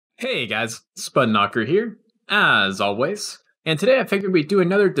Hey guys, Spudknocker here, as always, and today I figured we'd do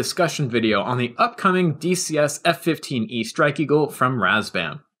another discussion video on the upcoming DCS F-15E Strike Eagle from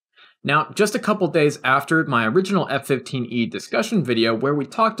RAZBAM. Now, just a couple days after my original F-15E discussion video where we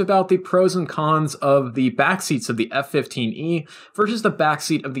talked about the pros and cons of the backseats of the F-15E versus the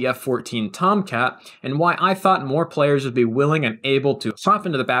backseat of the F-14 Tomcat, and why I thought more players would be willing and able to hop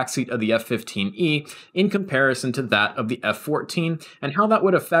into the backseat of the F-15E in comparison to that of the F-14, and how that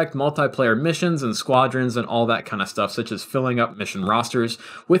would affect multiplayer missions and squadrons and all that kind of stuff, such as filling up mission rosters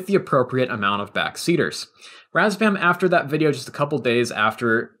with the appropriate amount of backseaters. RAZBAM, after that video, just a couple days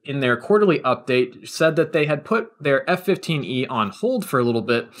after, in their quarterly update, said that they had put their F-15E on hold for a little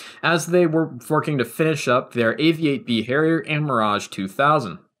bit as they were working to finish up their AV-8B Harrier and Mirage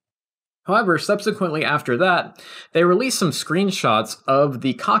 2000. However, subsequently after that, they released some screenshots of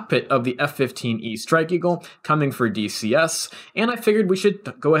the cockpit of the F-15E Strike Eagle coming for DCS, and I figured we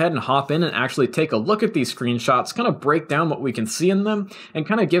should go ahead and hop in and actually take a look at these screenshots, kind of break down what we can see in them, and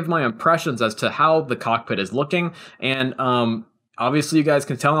kind of give my impressions as to how the cockpit is looking. And obviously, you guys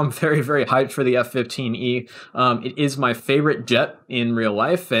can tell I'm very, very hyped for the F-15E. It is my favorite jet in real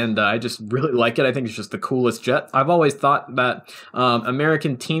life, and I just really like it. I think it's just the coolest jet. I've always thought that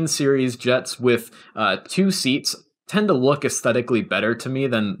American Teen Series jets with two seats tend to look aesthetically better to me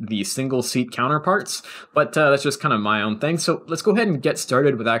than the single seat counterparts, but that's just kind of my own thing. So let's go ahead and get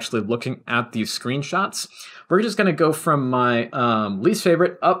started with actually looking at these screenshots. We're just going to go from my least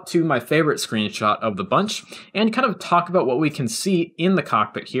favorite up to my favorite screenshot of the bunch and kind of talk about what we can see in the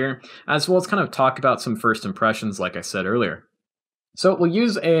cockpit here, as well as kind of talk about some first impressions like I said earlier. So we'll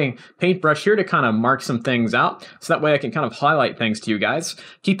use a paintbrush here to kind of mark some things out, so that way I can kind of highlight things to you guys.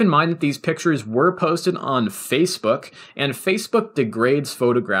 Keep in mind that these pictures were posted on Facebook, and Facebook degrades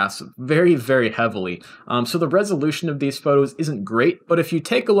photographs very, very heavily. So the resolution of these photos isn't great, but if you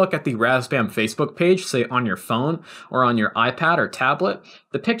take a look at the RAZBAM Facebook page, say on your phone or on your iPad or tablet,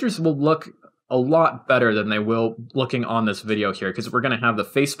 the pictures will look a lot better than they will looking on this video here, because we're going to have the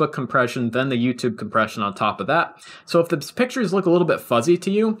Facebook compression, then the YouTube compression on top of that. So if the pictures look a little bit fuzzy to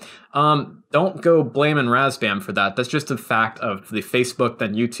you, don't go blaming RAZBAM for that. That's just a fact of the Facebook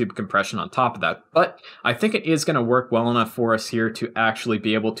then YouTube compression on top of that. But I think it is going to work well enough for us here to actually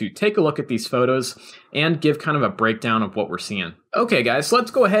be able to take a look at these photos and give kind of a breakdown of what we're seeing. Okay guys, so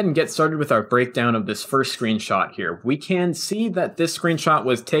let's go ahead and get started with our breakdown of this first screenshot here. We can see that this screenshot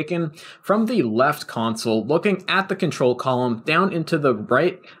was taken from the left console, looking at the control column down into the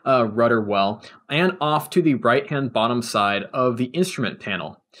right rudder well and off to the right-hand bottom side of the instrument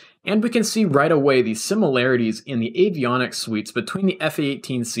panel. And we can see right away the similarities in the avionics suites between the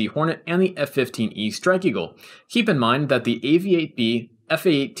F-18C Hornet and the F-15E Strike Eagle. Keep in mind that the AV-8B,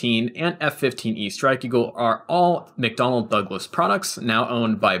 F-18, and F-15E Strike Eagle are all McDonnell Douglas products, now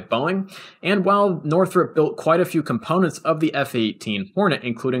owned by Boeing. And while Northrop built quite a few components of the F-18 Hornet,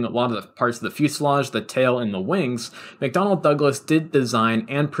 including a lot of the parts of the fuselage, the tail, and the wings, McDonnell Douglas did design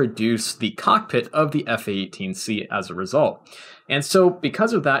and produce the cockpit of the F-18C as a result. And so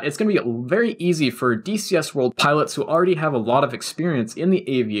because of that, it's going to be very easy for DCS World pilots who already have a lot of experience in the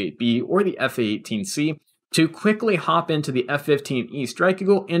AV-8B or the F-18C to quickly hop into the F-15E Strike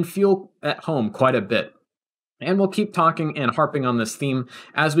Eagle and feel at home quite a bit. And we'll keep talking and harping on this theme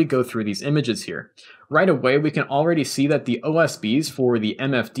as we go through these images here. Right away, we can already see that the OSBs for the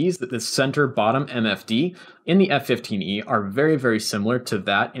MFDs, that the center bottom MFD in the F-15E are very, very similar to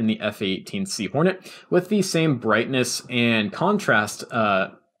that in the F-18C Hornet, with the same brightness and contrast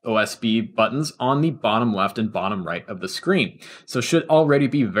OSB buttons on the bottom left and bottom right of the screen. So should already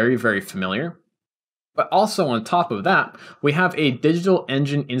be very, very familiar. But also on top of that, we have a digital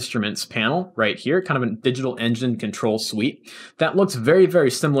engine instruments panel right here, kind of a digital engine control suite that looks very,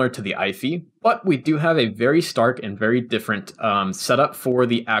 very similar to the IFE, but we do have a very stark and very different setup for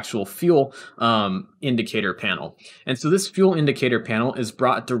the actual fuel indicator panel. And so this fuel indicator panel is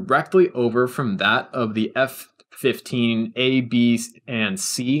brought directly over from that of the F-15A, B, and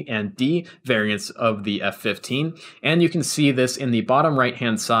C, and D variants of the F-15. And you can see this in the bottom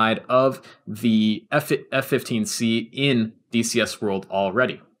right-hand side of the F-15C in DCS World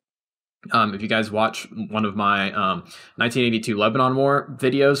already. If you guys watch one of my 1982 Lebanon War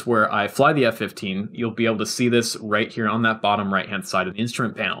videos where I fly the F-15, you'll be able to see this right here on that bottom right-hand side of the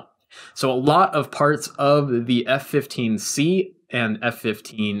instrument panel. So a lot of parts of the F-15C and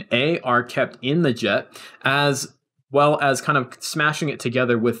F-15A are kept in the jet, as well as kind of smashing it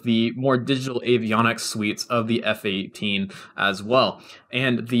together with the more digital avionics suites of the F-18 as well.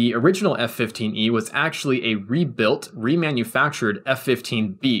 And the original F-15E was actually a rebuilt, remanufactured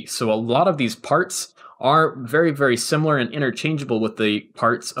F-15B. So a lot of these parts are very, very similar and interchangeable with the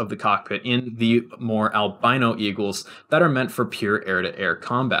parts of the cockpit in the more albino eagles that are meant for pure air-to-air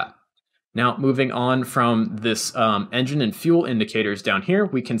combat. Now, moving on from this engine and fuel indicators down here,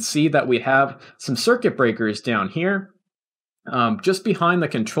 we can see that we have some circuit breakers down here just behind the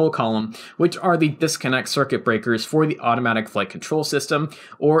control column, which are the disconnect circuit breakers for the automatic flight control system,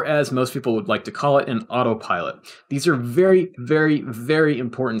 or as most people would like to call it, an autopilot. These are very, very, very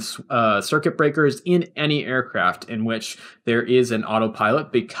important circuit breakers in any aircraft in which there is an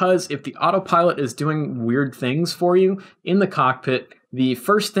autopilot, because if the autopilot is doing weird things for you in the cockpit, the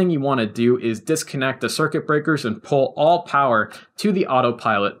first thing you want to do is disconnect the circuit breakers and pull all power to the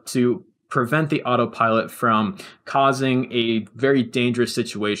autopilot to prevent the autopilot from causing a very dangerous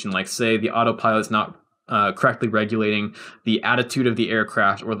situation, like say the autopilot is not correctly regulating the attitude of the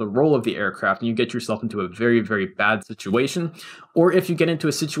aircraft or the roll of the aircraft, and you get yourself into a very, very bad situation. Or if you get into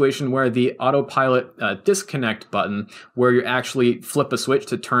a situation where the autopilot disconnect button, where you actually flip a switch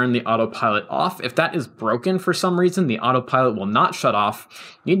to turn the autopilot off, if that is broken for some reason, the autopilot will not shut off.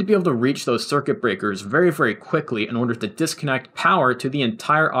 You need to be able to reach those circuit breakers very, very quickly in order to disconnect power to the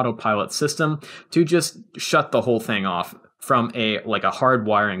entire autopilot system to just shut the whole thing off from a hard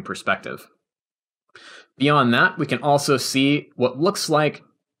wiring perspective. Beyond that, we can also see what looks like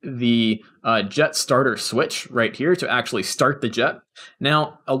the jet starter switch right here to actually start the jet.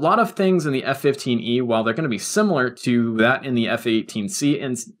 Now, a lot of things in the F-15E, while they're going to be similar to that in the F-18C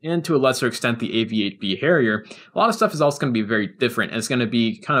and to a lesser extent the AV-8B Harrier, a lot of stuff is also going to be very different. It's going to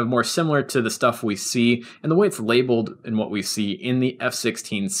be kind of more similar to the stuff we see and the way it's labeled and what we see in the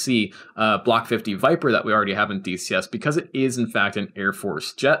F-16C Block 50 Viper that we already have in DCS, because it is in fact an Air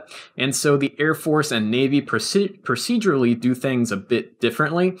Force jet. And so the Air Force and Navy procedurally do things a bit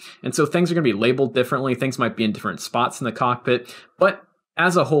differently. And so things are going to be labeled differently. Things might be in different spots in the cockpit, but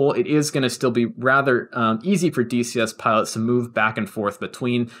as a whole, it is going to still be rather easy for DCS pilots to move back and forth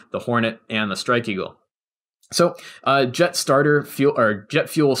between the Hornet and the Strike Eagle. So jet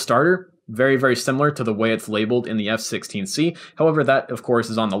fuel starter, very, very similar to the way it's labeled in the F-16C. However, that, of course,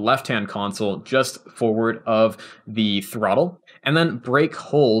 is on the left-hand console just forward of the throttle. And then brake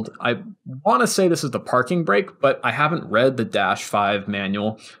hold, I want to say this is the parking brake, but I haven't read the Dash 5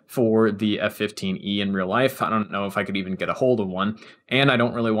 manual for the F-15E in real life. I don't know if I could even get a hold of one. And I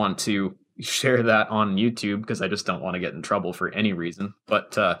don't really want to share that on YouTube because I just don't want to get in trouble for any reason.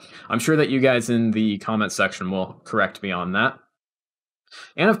 But I'm sure that you guys in the comment section will correct me on that.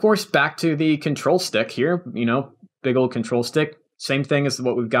 And of course, back to the control stick here, big old control stick. Same thing as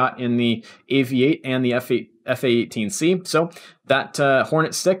what we've got in the AV-8 and the FA-18C. So that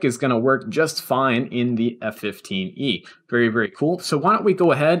Hornet stick is going to work just fine in the F-15E. Very, very cool. So why don't we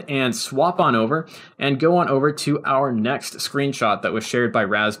go ahead and swap on over and go on over to our next screenshot that was shared by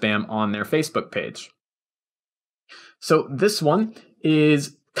RAZBAM on their Facebook page. So this one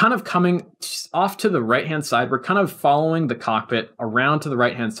is kind of coming off to the right-hand side. We're kind of following the cockpit around to the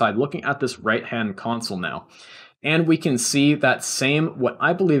right-hand side, looking at this right-hand console now. And we can see that same, what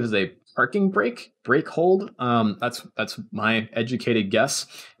I believe is a parking brake hold. That's my educated guess,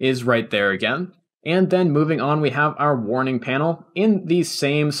 is right there again. And then moving on, we have our warning panel in the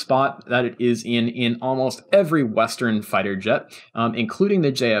same spot that it is in almost every Western fighter jet, including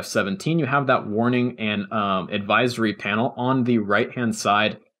the JF-17. You have that warning and advisory panel on the right-hand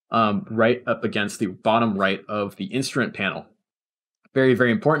side, right up against the bottom right of the instrument panel. Very,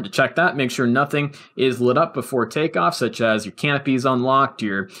 very important to check that. Make sure nothing is lit up before takeoff, such as your canopy is unlocked,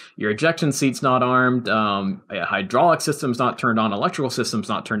 your ejection seat's not armed, a hydraulic system's not turned on, electrical system's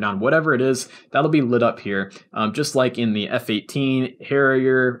not turned on, whatever it is, that'll be lit up here. Just like in the F-18,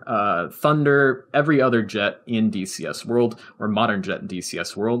 Harrier, Thunder, every other jet in DCS world, or modern jet in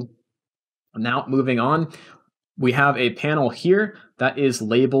DCS world. Now, moving on, we have a panel here that is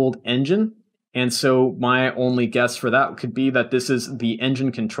labeled engine. And so my only guess for that could be that this is the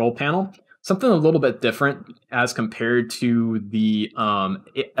engine control panel. Something a little bit different as compared to the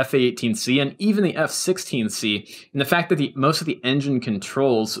FA-18C and even the F-16C, and the fact that most of the engine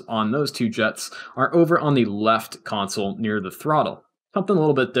controls on those two jets are over on the left console near the throttle. Something a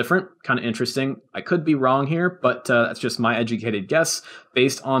little bit different, kind of interesting. I could be wrong here, but that's just my educated guess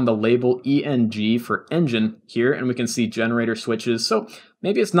based on the label ENG for engine here, and we can see generator switches. So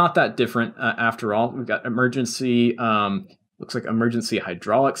maybe it's not that different after all. We've got emergency, looks like emergency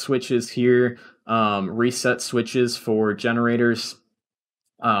hydraulic switches here, reset switches for generators,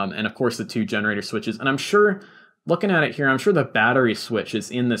 and of course the two generator switches. And I'm sure, looking at it here, I'm sure the battery switch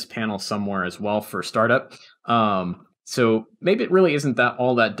is in this panel somewhere as well for startup. So maybe it really isn't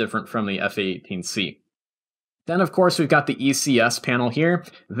all that different from the F-18C. Then, of course, we've got the ECS panel here.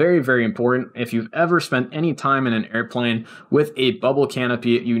 Very, very important. If you've ever spent any time in an airplane with a bubble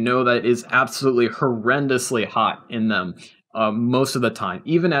canopy, you know that it is absolutely horrendously hot in them most of the time.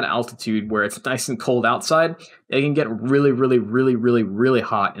 Even at altitude where it's nice and cold outside, it can get really, really, really, really, really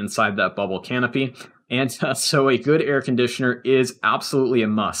hot inside that bubble canopy. And so a good air conditioner is absolutely a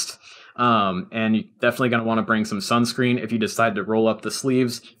must. And you're definitely going to want to bring some sunscreen if you decide to roll up the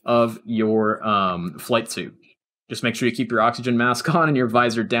sleeves of your flight suit. Just make sure you keep your oxygen mask on and your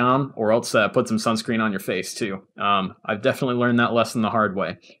visor down, or else put some sunscreen on your face too. I've definitely learned that lesson the hard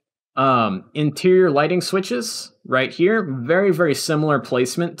way. Interior lighting switches right here, very, very similar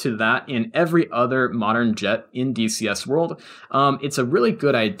placement to that in every other modern jet in DCS world. It's a really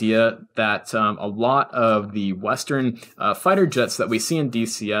good idea that a lot of the Western fighter jets that we see in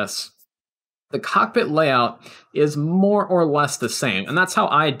DCS, the cockpit layout is more or less the same. And that's how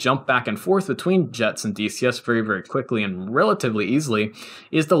I jump back and forth between jets and DCS very, very quickly and relatively easily,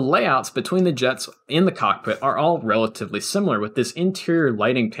 is the layouts between the jets in the cockpit are all relatively similar, with this interior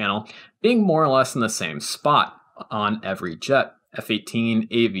lighting panel being more or less in the same spot on every jet. F-18,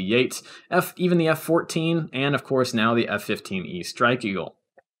 AV-8, even the F-14, and of course now the F-15E Strike Eagle.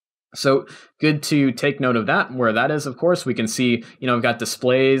 So good to take note of that. Where that is, of course, we can see, we've got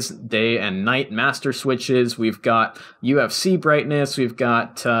displays, day and night master switches. We've got UFC brightness. We've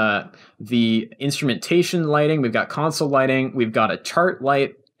got the instrumentation lighting. We've got console lighting. We've got a chart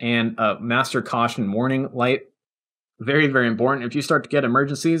light and a master caution warning light. Very, very important. If you start to get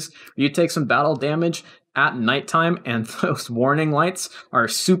emergencies, or you take some battle damage at nighttime and those warning lights are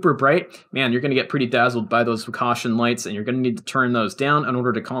super bright, man, you're going to get pretty dazzled by those caution lights, and you're going to need to turn those down in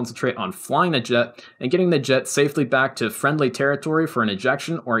order to concentrate on flying the jet and getting the jet safely back to friendly territory for an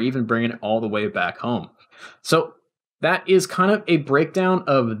ejection, or even bringing it all the way back home. So that is kind of a breakdown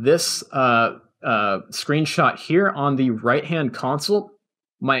of this screenshot here on the right-hand console.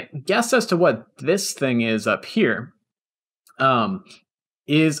 My guess as to what this thing is up here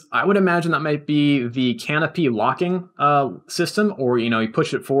is I would imagine that might be the canopy locking system, or you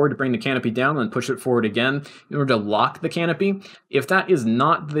push it forward to bring the canopy down and push it forward again in order to lock the canopy. If that is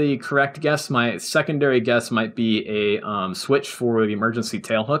not the correct guess, my secondary guess might be a switch for the emergency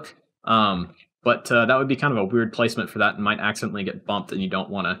tailhook. But that would be kind of a weird placement for that and might accidentally get bumped, and you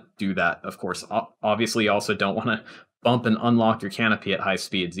don't want to do that, of course. Obviously, you also don't want to bump and unlock your canopy at high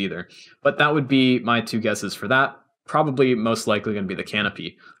speeds either. But that would be my two guesses for that. Probably most likely going to be the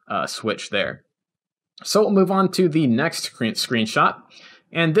canopy switch there. So we'll move on to the next screenshot.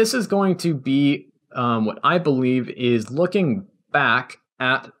 And this is going to be what I believe is looking back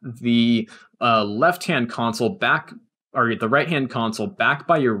at the left-hand console or the right-hand console back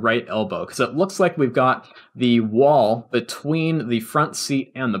by your right elbow, because it looks like we've got the wall between the front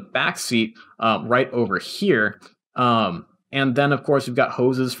seat and the back seat right over here. And then, of course, we've got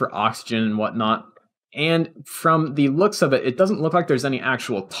hoses for oxygen and whatnot. And from the looks of it, it doesn't look like there's any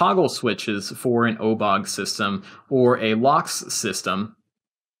actual toggle switches for an OBOG system or a LOX system.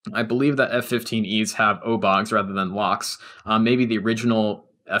 I believe that F-15Es have OBOGs rather than LOX. Maybe the original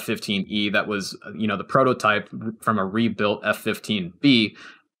F-15E that was, the prototype from a rebuilt F-15B,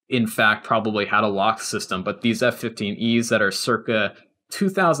 in fact, probably had a LOX system. But these F-15Es that are circa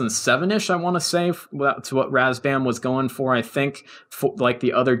 2007-ish, I want to say, to what RAZBAM was going for, I think, like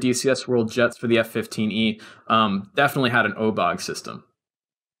the other DCS World jets for the F-15E, definitely had an OBOG system.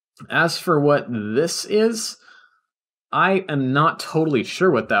 As for what this is, I am not totally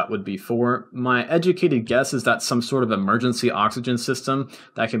sure what that would be for. My educated guess is that some sort of emergency oxygen system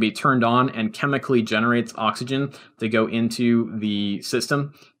that can be turned on and chemically generates oxygen to go into the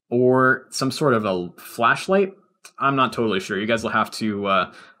system, or some sort of a flashlight. I'm not totally sure. You guys will have to,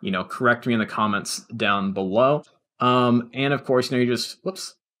 correct me in the comments down below. And of course, you just,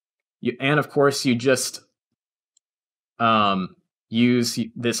 you just use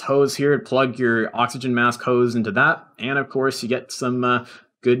this hose here to plug your oxygen mask hose into that. And of course, you get some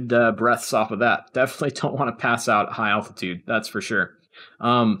good breaths off of that. Definitely don't want to pass out at high altitude. That's for sure.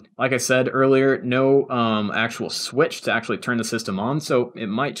 Like I said earlier, no actual switch to actually turn the system on, so it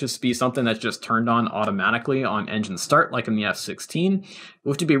might just be something that's just turned on automatically on engine start, like in the F-16,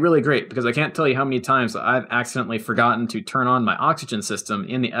 which would be really great, because I can't tell you how many times I've accidentally forgotten to turn on my oxygen system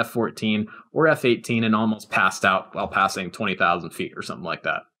in the F-14 or F-18 and almost passed out while passing 20,000 feet or something like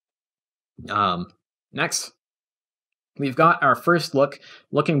that. Next. We've got our first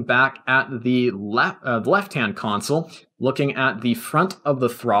looking back at the left-hand console, looking at the front of the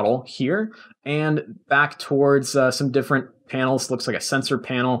throttle here, and back towards some different panels. Looks like a sensor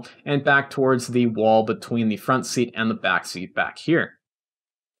panel, and back towards the wall between the front seat and the back seat back here.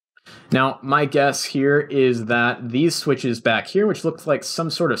 Now, my guess here is that these switches back here, which look like some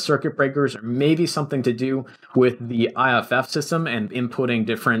sort of circuit breakers or maybe something to do with the IFF system and inputting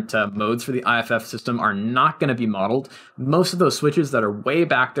different modes for the IFF system, are not going to be modeled. Most of those switches that are way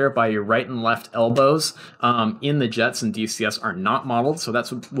back there by your right and left elbows in the jets and DCS are not modeled, so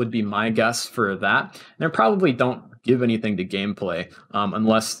that would be my guess for that. And they probably don't give anything to gameplay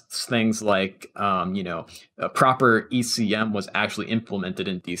unless things like a proper ECM was actually implemented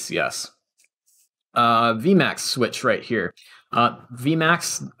in DCS. Vmax switch right here.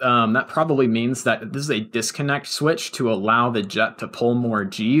 Vmax, that probably means that this is a disconnect switch to allow the jet to pull more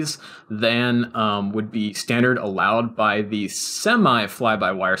Gs than would be standard allowed by the semi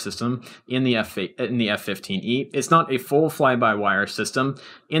fly-by-wire system in the F-15E. It's not a full fly-by-wire system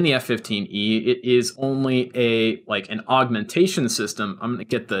in the F-15E. It is only an augmentation system. I'm going to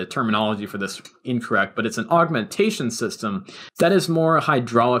get the terminology for this incorrect, but it's an augmentation system that is more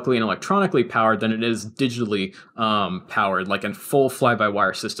hydraulically and electronically powered than it is digitally powered, like a full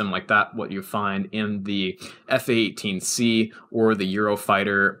fly-by-wire system like that, what you find in the F-18C or the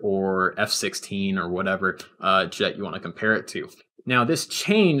Eurofighter or F-16 or whatever jet you want to compare it to. Now, this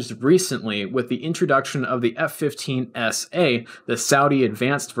changed recently with the introduction of the F-15SA, the Saudi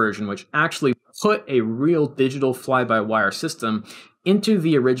advanced version, which actually put a real digital fly-by-wire system into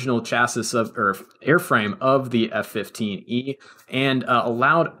the original chassis or airframe of the F-15E and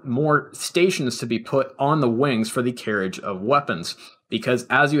allowed more stations to be put on the wings for the carriage of weapons. Because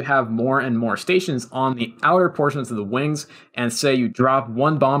as you have more and more stations on the outer portions of the wings, and say you drop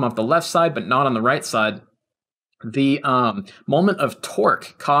one bomb off the left side but not on the right side, the moment of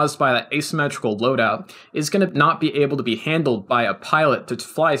torque caused by that asymmetrical loadout is going to not be able to be handled by a pilot to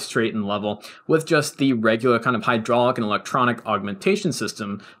fly straight and level with just the regular kind of hydraulic and electronic augmentation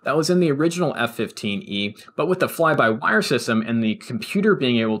system that was in the original F-15E, but with the fly-by-wire system and the computer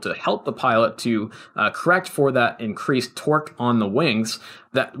being able to help the pilot to correct for that increased torque on the wings,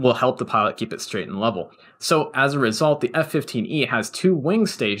 that will help the pilot keep it straight and level. So as a result, the F-15E has two wing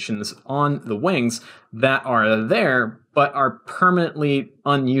stations on the wings that are there, but are permanently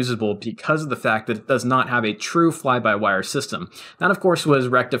unusable because of the fact that it does not have a true fly-by-wire system. That, of course, was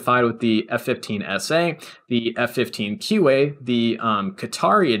rectified with the F-15SA, the F-15QA, the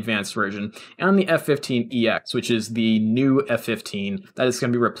Qatari advanced version, and the F-15EX, which is the new F-15 that is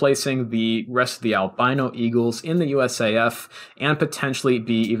going to be replacing the rest of the albino eagles in the USAF and potentially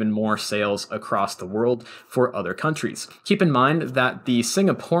be even more sales across the world for other countries. Keep in mind that the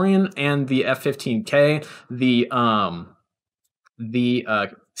Singaporean and the F-15K, the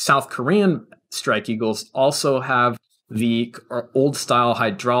South Korean Strike Eagles also have the old style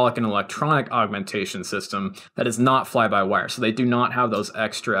hydraulic and electronic augmentation system that is not fly-by-wire. So they do not have those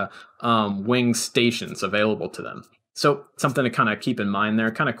extra wing stations available to them. So something to kind of keep in mind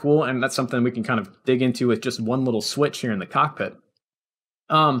there, kind of cool. And that's something we can kind of dig into with just one little switch here in the cockpit.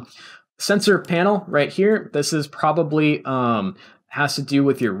 Sensor panel right here. This is probably has to do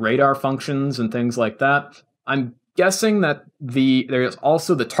with your radar functions and things like that. I'm guessing that there's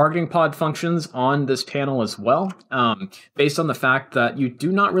also the targeting pod functions on this panel as well, based on the fact that you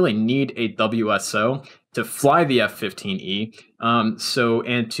do not really need a WSO to fly the F-15E,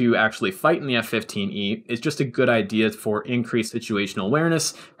 and to actually fight in the F-15E is just a good idea for increased situational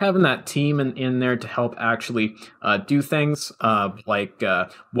awareness, having that team in there to help actually do things like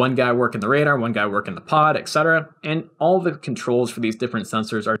one guy working the radar, one guy working the pod, etc. And all the controls for these different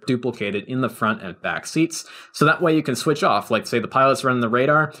sensors are duplicated in the front and back seats, so that way you can switch off. Like say the pilot's running the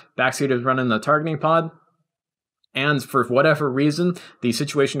radar, backseat is running the targeting pod, and for whatever reason, the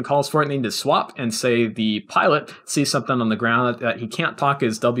situation calls for it, they need to swap, and say the pilot sees something on the ground that he can't talk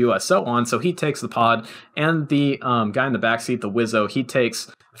his WSO on, so he takes the pod, and the guy in the backseat, the Wizzo, he takes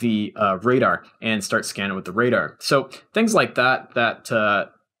the radar and starts scanning with the radar. So things like that,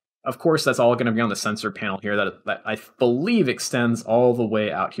 of course, that's all going to be on the sensor panel here that I believe extends all the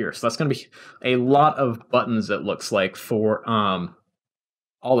way out here. So that's going to be a lot of buttons, it looks like, for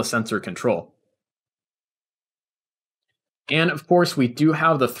all the sensor control. And of course, we do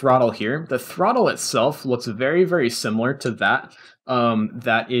have the throttle here. The throttle itself looks very, very similar to that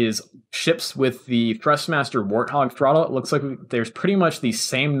ships with the Thrustmaster Warthog throttle. It looks like there's pretty much the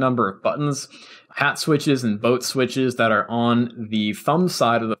same number of buttons, hat switches and boat switches that are on the thumb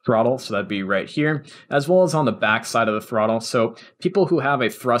side of the throttle, so that'd be right here, as well as on the back side of the throttle. So people who have a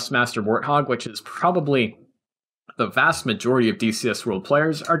Thrustmaster Warthog, which is probably the vast majority of DCS World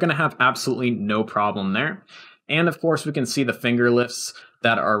players, are going to have absolutely no problem there. And of course, we can see the finger lifts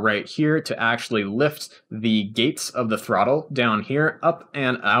that are right here to actually lift the gates of the throttle down here up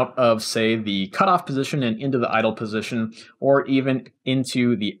and out of, say, the cutoff position and into the idle position, or even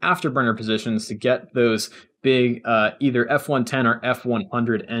into the afterburner positions to get those big either F110 or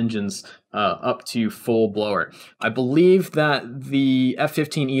F100 engines up to full blower. I believe that the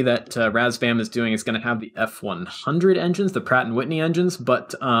F-15E that RAZBAM is doing is going to have the F100 engines, the Pratt & Whitney engines,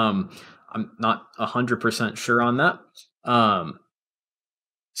 but I'm not 100% sure on that.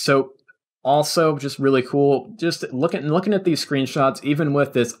 So also just really cool, just looking at these screenshots, even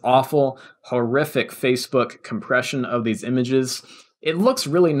with this awful, horrific Facebook compression of these images, it looks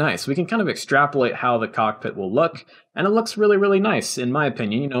really nice. We can kind of extrapolate how the cockpit will look, and it looks really, really nice, in my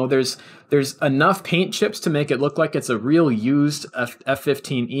opinion. You know, there's enough paint chips to make it look like it's a real used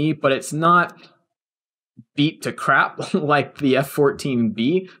F-15E, but it's not beat to crap like the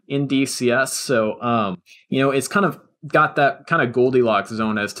F-14B in DCS. So, you know, it's kind of got that kind of Goldilocks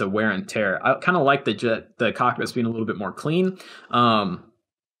zone as to wear and tear. I kind of like the cockpit's being a little bit more clean.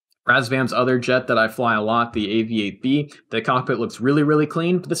 RAZBAM's other jet that I fly a lot, the AV-8B, the cockpit looks really, really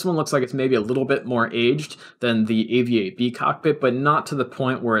clean. But this one looks like it's maybe a little bit more aged than the AV-8B cockpit, but not to the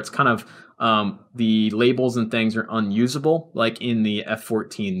point where it's kind of the labels and things are unusable, like in the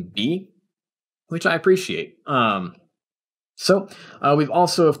F-14B, which I appreciate. So we've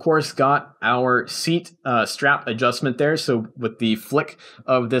also, of course, got our seat strap adjustment there. So with the flick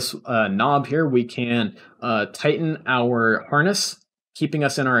of this knob here, we can tighten our harness, keeping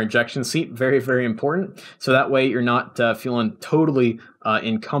us in our ejection seat. Very, very important. So that way you're not feeling totally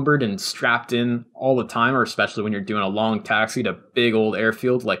encumbered and strapped in all the time, or especially when you're doing a long taxi to big old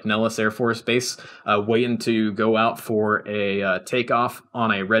airfield like Nellis Air Force Base, waiting to go out for a takeoff on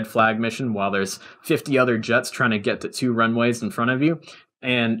a red flag mission while there's 50 other jets trying to get to 2 runways in front of you.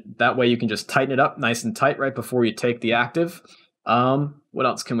 And that way you can just tighten it up nice and tight right before you take the active. What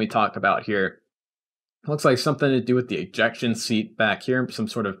else can we talk about here? Looks like something to do with the ejection seat back here, some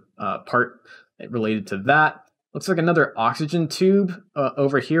sort of part related to that. Looks like another oxygen tube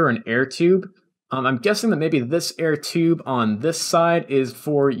over here, an air tube. I'm guessing that maybe this air tube on this side is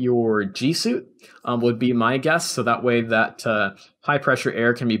for your G-suit, would be my guess. So that way that high pressure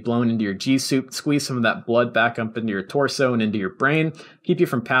air can be blown into your G-suit, squeeze some of that blood back up into your torso and into your brain, keep you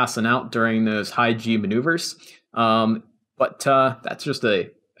from passing out during those high G maneuvers. But that's just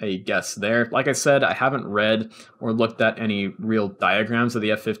a guess there. Like I said, I haven't read or looked at any real diagrams of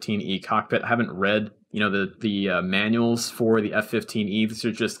the F-15E cockpit. I haven't read, you know, the manuals for the F-15E. These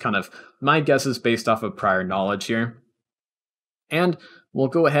are just kind of my guesses based off of prior knowledge here. And we'll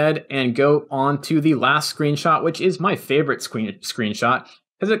go ahead and go on to the last screenshot, which is my favorite screenshot,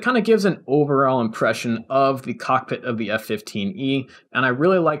 because it kind of gives an overall impression of the cockpit of the F-15E, and I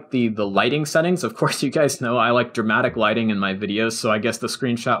really like the lighting settings. Of course, you guys know I like dramatic lighting in my videos, so I guess the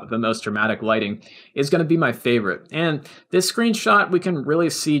screenshot with the most dramatic lighting is going to be my favorite. And this screenshot, we can really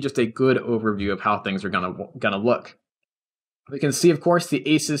see just a good overview of how things are gonna look. We can see, of course, the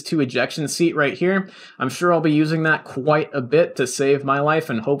ACES 2 ejection seat right here. I'm sure I'll be using that quite a bit to save my life,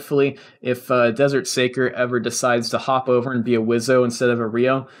 and hopefully if Desert Saker ever decides to hop over and be a Wizzo instead of a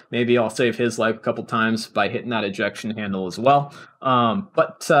Rio, maybe I'll save his life a couple times by hitting that ejection handle as well.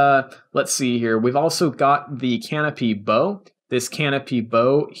 But let's see here. We've also got the canopy bow. This canopy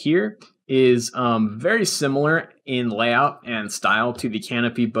bow here is very similar in layout and style to the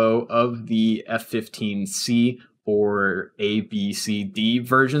canopy bow of the F-15C or A, B, C, D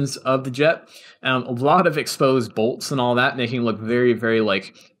versions of the jet. A lot of exposed bolts and all that, making it look very, very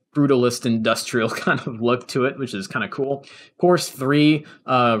like brutalist industrial kind of look to it, which is kind of cool. Of course, 3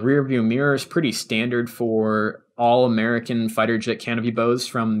 rear view mirrors, pretty standard for all American fighter jet canopy bows,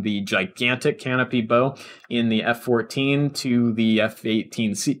 from the gigantic canopy bow in the F-14 to the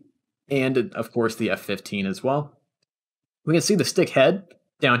F-18C, and of course the F-15 as well. We can see the stick head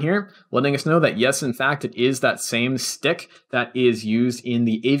down here, letting us know that yes, in fact, it is that same stick that is used in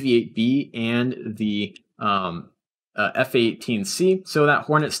the AV-8B and the F-18C. So that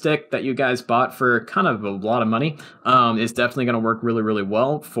Hornet stick that you guys bought for kind of a lot of money is definitely going to work really, really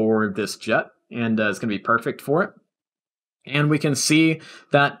well for this jet, and it's going to be perfect for it. And we can see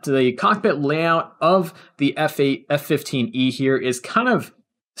that the cockpit layout of the F-15E here is kind of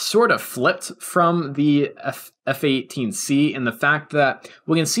sort of flipped from the F-18C in the fact that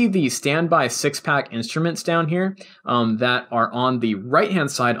we can see the standby 6-pack instruments down here that are on the right-hand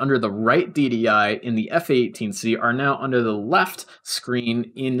side under the right DDI in the F-18C are now under the left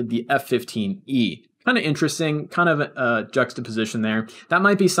screen in the F-15E kind of interesting, kind of a juxtaposition there. That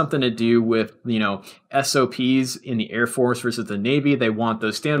might be something to do with, you know, SOPs in the Air Force versus the Navy. They want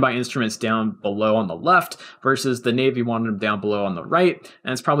those standby instruments down below on the left versus the Navy wanted them down below on the right.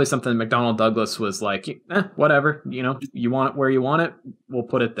 And it's probably something McDonnell Douglas was like, whatever, you know, you want it where you want it, we'll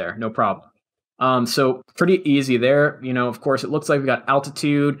put it there, no problem. So pretty easy there. You know, of course, it looks like we've got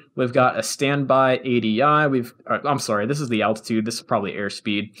altitude. We've got a standby ADI. I'm sorry, this is the altitude. This is probably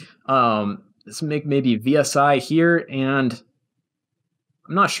airspeed. Let's make maybe VSI here, and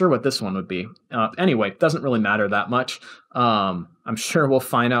I'm not sure what this one would be. Anyway, doesn't really matter that much. I'm sure we'll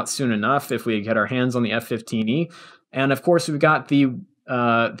find out soon enough if we get our hands on the F-15E. And of course, we've got the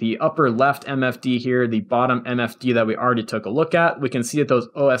upper left MFD here, the bottom MFD that we already took a look at. We can see that those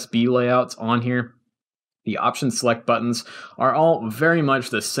OSB layouts on here, the option select buttons, are all very much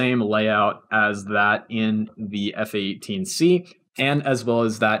the same layout as that in the F-18C. And as well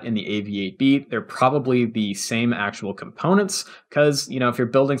as that in the AV-8B, they're probably the same actual components because, you know, if you're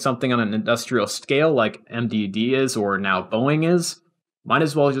building something on an industrial scale like MDD is or now Boeing is, might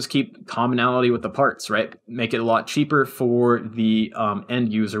as well just keep commonality with the parts, right? Make it a lot cheaper for the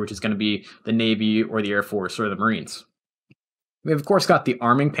end user, which is going to be the Navy or the Air Force or the Marines. We've, of course, got the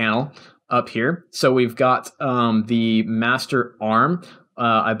arming panel up here. So we've got the master arm,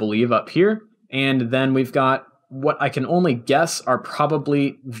 I believe, up here. And then we've got what I can only guess are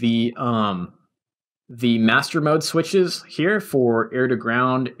probably the master mode switches here for air to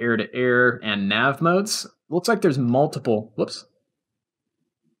ground, air to air, and nav modes. Looks like there's multiple. Whoops.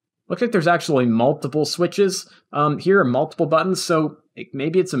 Looks like there's actually multiple switches. Here are multiple buttons, so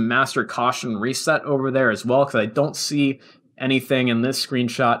maybe it's a master caution reset over there as well, because I don't see anything in this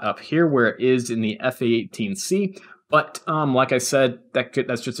screenshot up here where it is in the F-18C. But like I said,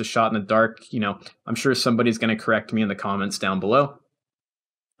 that's just a shot in the dark. You know, I'm sure somebody's going to correct me in the comments down below.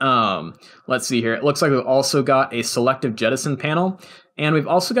 Let's see here. It looks like we've also got a selective jettison panel, and we've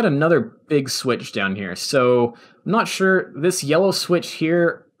also got another big switch down here. So I'm not sure this yellow switch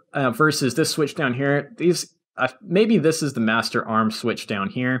here versus this switch down here. These maybe this is the master arm switch down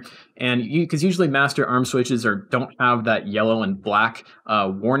here, and because usually master arm switches don't have that yellow and black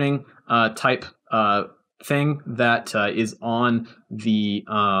warning type thing that is on the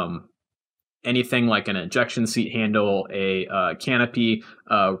anything like an ejection seat handle, a canopy,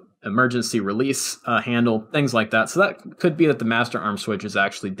 emergency release handle, things like that. So that could be that the master arm switch is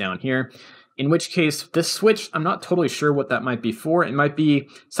actually down here. In which case, this switch, I'm not totally sure what that might be for. It might be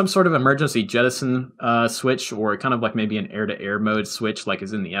some sort of emergency jettison switch, or kind of like maybe an air-to-air mode switch like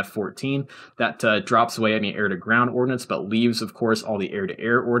is in the F-14 that drops away any air-to-ground ordnance, but leaves, of course, all the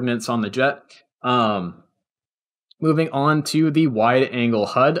air-to-air ordnance on the jet. Moving on to the wide-angle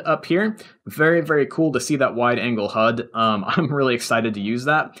HUD up here. Very, very cool to see that wide-angle HUD. I'm really excited to use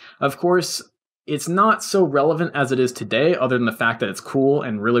that. Of course, it's not so relevant as it is today, other than the fact that it's cool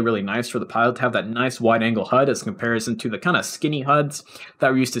and really, really nice for the pilot to have that nice wide-angle HUD as comparison to the kind of skinny HUDs that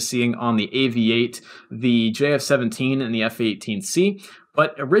we're used to seeing on the AV-8, the JF-17, and the F-18C.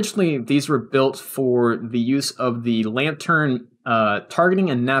 But originally, these were built for the use of the lantern targeting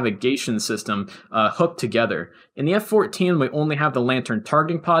and navigation system hooked together. In the F-14, we only have the lantern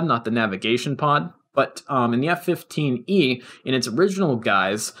targeting pod, not the navigation pod. But in the F-15E, in its original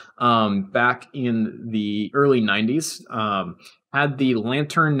guise, back in the early 90s, had the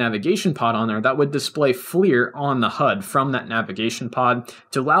lantern navigation pod on there that would display FLIR on the HUD from that navigation pod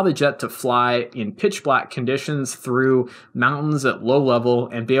to allow the jet to fly in pitch black conditions through mountains at low level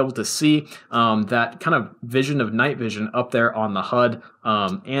and be able to see that kind of vision of night vision up there on the HUD,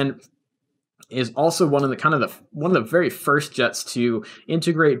 and is also one of the very first jets to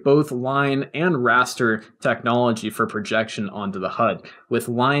integrate both line and raster technology for projection onto the HUD, with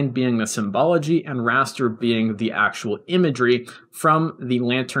line being the symbology and raster being the actual imagery from the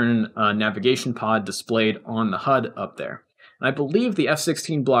lantern navigation pod displayed on the HUD up there. And I believe the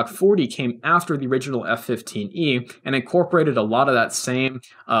F-16 Block 40 came after the original F-15E and incorporated a lot of that same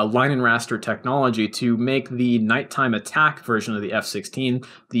line and raster technology to make the nighttime attack version of the F-16,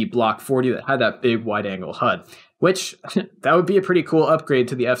 the Block 40 that had that big wide-angle HUD, which that would be a pretty cool upgrade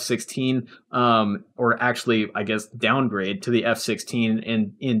to the F-16, or actually, I guess, downgrade to the F-16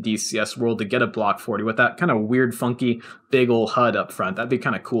 in DCS world to get a Block 40 with that kind of weird, funky, big old HUD up front. That'd be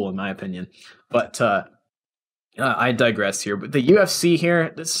kind of cool in my opinion. But I digress here, but the UFC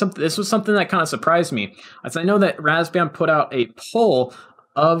here, this was something that kind of surprised me, as I know that RAZBAM put out a poll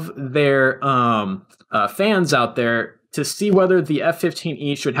of their fans out there to see whether the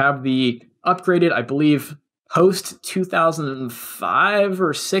F-15E should have the upgraded, I believe, post 2005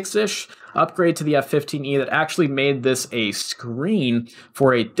 or 6-ish upgrade to the F-15E that actually made this a screen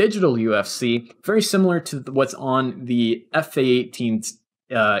for a digital UFC, very similar to what's on the F-18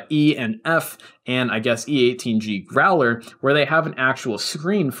 E and F, and I guess E18G Growler, where they have an actual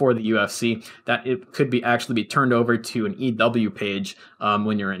screen for the UFC that it could be actually be turned over to an EW page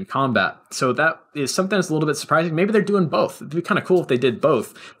when you're in combat. So that is something that's a little bit surprising. Maybe they're doing both. It'd be kind of cool if they did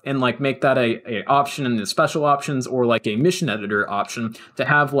both and like make that a option in the special options, or like a mission editor option to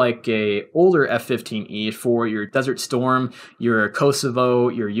have like a older F-15E for your Desert Storm, your Kosovo,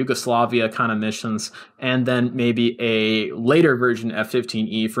 your Yugoslavia kind of missions, and then maybe a later version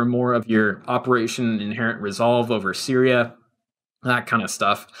F-15E for more of your Operation Inherent Resolve over Syria, that kind of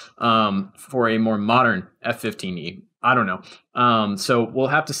stuff, for a more modern F-15E. I don't know. So we'll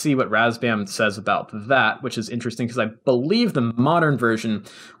have to see what RAZBAM says about that, which is interesting because I believe the modern version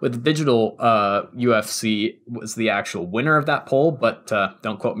with the digital UFC was the actual winner of that poll, but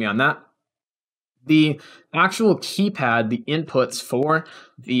don't quote me on that. The actual keypad, the inputs for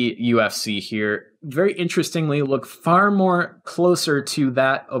the UFC here, very interestingly, look far more closer to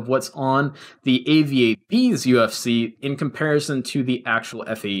that of what's on the AV8B's UFC in comparison to the actual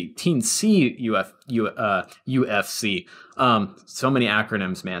F-18C UFC. So many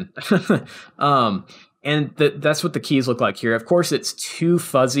acronyms, man. And that's what the keys look like here. Of course, it's too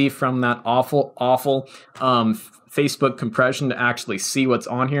fuzzy from that awful Facebook compression to actually see what's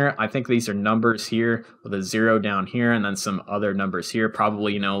on here. I think these are numbers here with a 0 down here and then some other numbers here.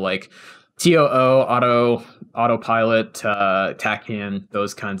 Probably, like TOO, autopilot, TACAN,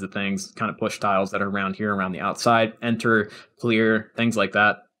 those kinds of things, kind of push tiles that are around here, around the outside, enter, clear, things like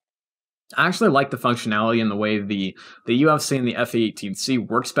that. I actually like the functionality and the way the UFC and the F-18C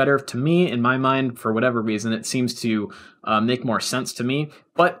works better. To me, in my mind, for whatever reason, it seems to make more sense to me.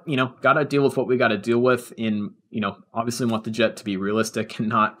 But, gotta deal with what we gotta deal with in, obviously want the jet to be realistic and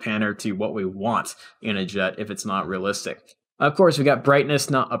not pander to what we want in a jet if it's not realistic. Of course, we got a brightness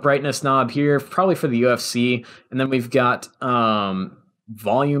knob here, probably for the UFC. And then we've got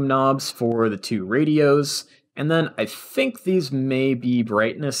volume knobs for the two radios. And then I think these may be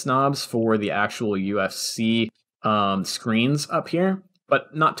brightness knobs for the actual UFC screens up here,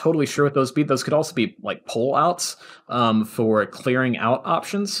 but not totally sure what those be. Those could also be like pull outs for clearing out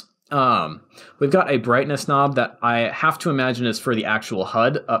options. We've got a brightness knob that I have to imagine is for the actual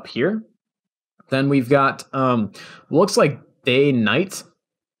HUD up here. Then we've got looks like day-night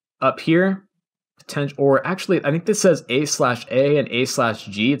up here. Or actually, I think this says A/A and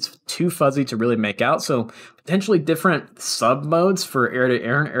A/G. It's too fuzzy to really make out. So potentially different sub modes for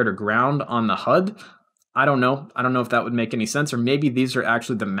air-to-air and air-to-ground on the HUD. I don't know. I don't know if that would make any sense. Or maybe these are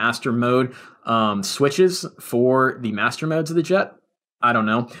actually the master mode switches for the master modes of the jet. I don't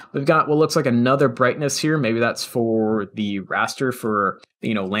know. We've got what looks like another brightness here. Maybe that's for the raster for,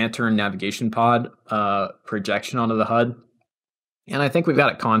 lantern navigation pod projection onto the HUD. And I think we've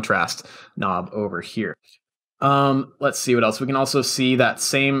got a contrast knob over here. Let's see what else. We can also see that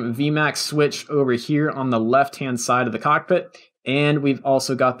same VMAX switch over here on the left-hand side of the cockpit. And we've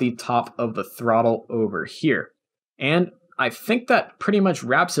also got the top of the throttle over here. And I think that pretty much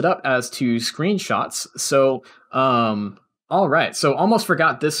wraps it up as to screenshots. So, all right, so almost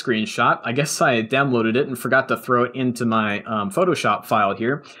forgot this screenshot. I guess I downloaded it and forgot to throw it into my Photoshop file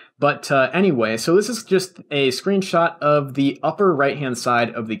here. But anyway, so this is just a screenshot of the upper right-hand side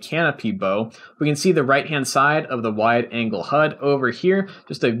of the canopy bow. We can see the right-hand side of the wide-angle HUD over here.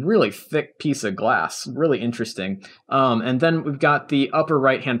 Just a really thick piece of glass. Really interesting. And then we've got the upper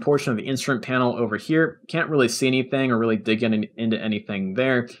right-hand portion of the instrument panel over here. Can't really see anything or really dig into anything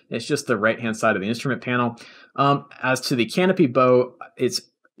there. It's just the right-hand side of the instrument panel. As to the canopy bow, it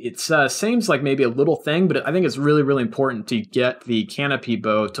seems like maybe a little thing, but I think it's really, really important to get the canopy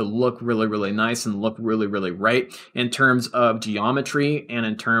bow to look really, really nice and look really, really right in terms of geometry and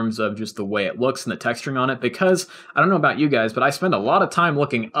in terms of just the way it looks and the texturing on it. Because I don't know about you guys, but I spend a lot of time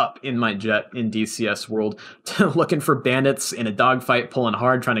looking up in my jet in DCS world, looking for bandits in a dogfight, pulling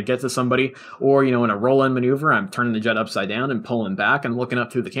hard, trying to get to somebody, or, in a roll-in maneuver, I'm turning the jet upside down and pulling back and looking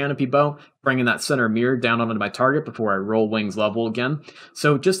up through the canopy bow, bringing that center mirror down onto my target before I roll wings level again.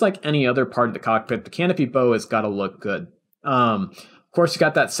 So just like any other part of the cockpit, the canopy bow has got to look good. Of course, you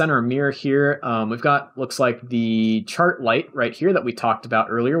got that center mirror here. We've got, looks like the chart light right here that we talked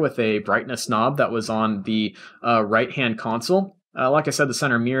about earlier with a brightness knob that was on the right-hand console. Like I said, the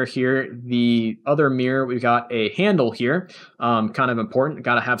center mirror here. The other mirror, we've got a handle here. Kind of important.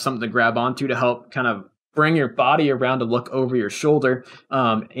 Got to have something to grab onto to help kind of bring your body around to look over your shoulder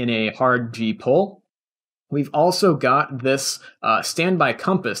in a hard G pull. We've also got this standby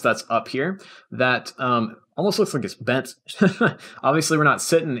compass that's up here that almost looks like it's bent. Obviously, we're not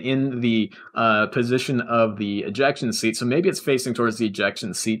sitting in the position of the ejection seat, so maybe it's facing towards the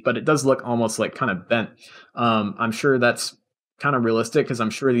ejection seat, but it does look almost like kind of bent. I'm sure that's kind of realistic because I'm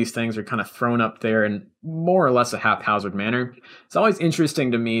sure these things are kind of thrown up there in more or less a haphazard manner. It's always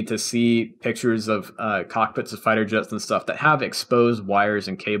interesting to me to see pictures of cockpits of fighter jets and stuff that have exposed wires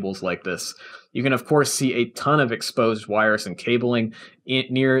and cables like this. You can, of course, see a ton of exposed wires and cabling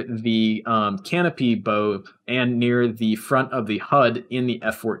near the canopy bow and near the front of the HUD in the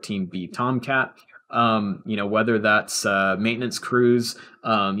F-14B Tomcat. Whether that's maintenance crews,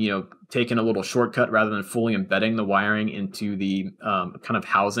 taking a little shortcut rather than fully embedding the wiring into the kind of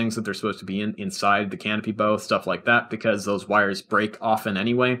housings that they're supposed to be inside the canopy bow, stuff like that, because those wires break often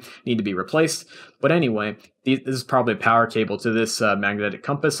anyway, need to be replaced. But anyway, this is probably a power cable to this magnetic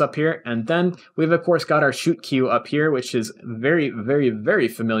compass up here. And then we've, of course, got our shoot cue up here, which is very, very, very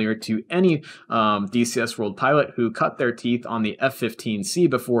familiar to any DCS World pilot who cut their teeth on the F-15C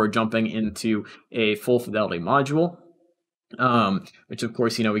before jumping into a full fidelity module. Which of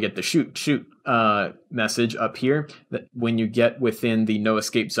course, we get the shoot message up here that when you get within the no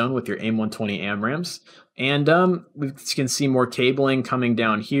escape zone with your AIM 120 AMRAAMs. And we can see more cabling coming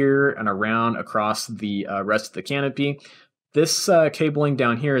down here and around across the rest of the canopy. This cabling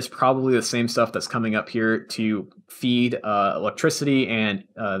down here is probably the same stuff that's coming up here to feed electricity and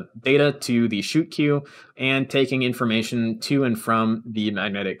data to the shoot cue and taking information to and from the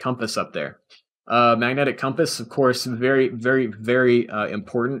magnetic compass up there. Magnetic compass, of course, very, very, very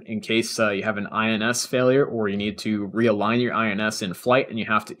important in case you have an INS failure or you need to realign your INS in flight and you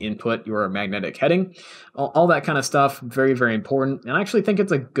have to input your magnetic heading. All that kind of stuff, very, very important. And I actually think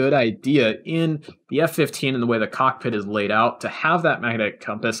it's a good idea in the F-15 and the way the cockpit is laid out to have that magnetic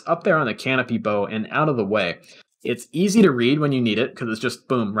compass up there on the canopy bow and out of the way. It's easy to read when you need it because it's just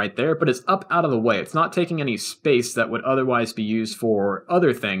boom right there, but it's up out of the way. It's not taking any space that would otherwise be used for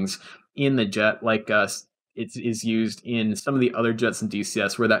other things in the jet, like it is used in some of the other jets in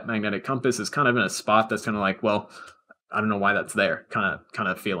DCS, where that magnetic compass is kind of in a spot that's kind of like, well, I don't know why that's there, kind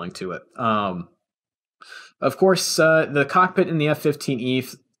of feeling to it. Of course, the cockpit in the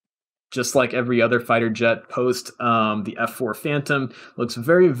F-15E, just like every other fighter jet post the F-4 Phantom, looks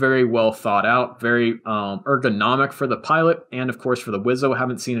very, very well thought out, very ergonomic for the pilot, and of course for the Wizzo.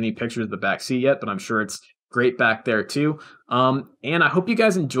 Haven't seen any pictures of the back seat yet, but I'm sure it's great back there too. And I hope you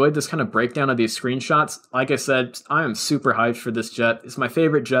guys enjoyed this kind of breakdown of these screenshots. Like I said, I am super hyped for this jet. It's my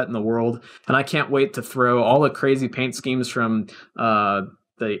favorite jet in the world, and I can't wait to throw all the crazy paint schemes from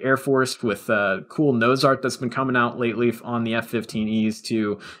the Air Force with cool nose art that's been coming out lately on the F-15Es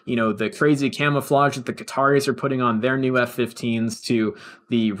to, the crazy camouflage that the Qataris are putting on their new F-15s to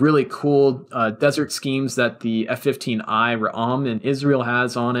the really cool desert schemes that the F-15I Ra'am in Israel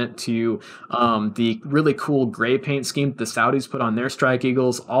has on it to the really cool gray paint scheme that the Saudis put on their Strike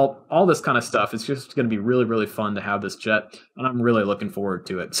Eagles, all this kind of stuff. It's just going to be really, really fun to have this jet, and I'm really looking forward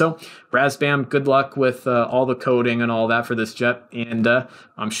to it. So, RAZBAM, good luck with all the coding and all that for this jet, and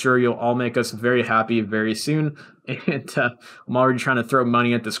I'm sure you'll all make us very happy very soon. And I'm already trying to throw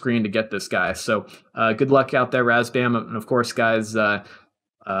money at the screen to get this guy. So good luck out there, RAZBAM. And of course, guys,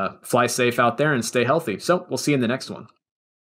 fly safe out there and stay healthy. So we'll see you in the next one.